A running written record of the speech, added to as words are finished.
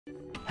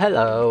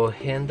Hello,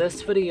 in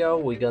this video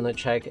we're gonna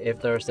check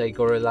if there's a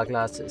Gorilla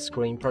Glass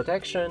screen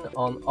protection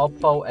on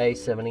OPPO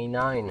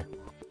A79.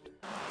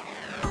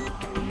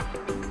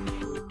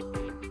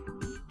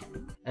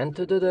 And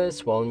to do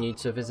this, we'll need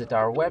to visit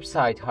our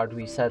website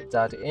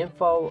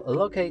hardreset.info,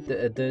 locate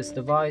this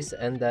device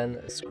and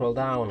then scroll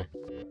down.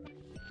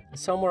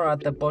 Somewhere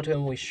at the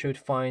bottom we should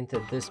find the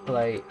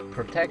display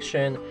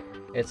protection.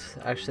 It's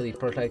actually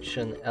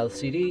protection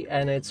LCD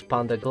and it's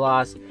Panda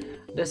Glass.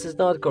 This is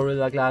not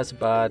Gorilla Glass,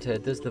 but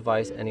this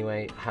device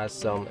anyway has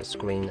some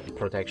screen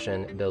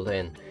protection built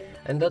in.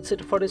 And that's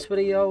it for this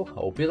video.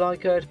 Hope you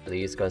like it.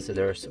 Please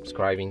consider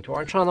subscribing to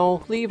our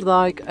channel, leave a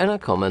like and a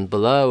comment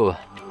below.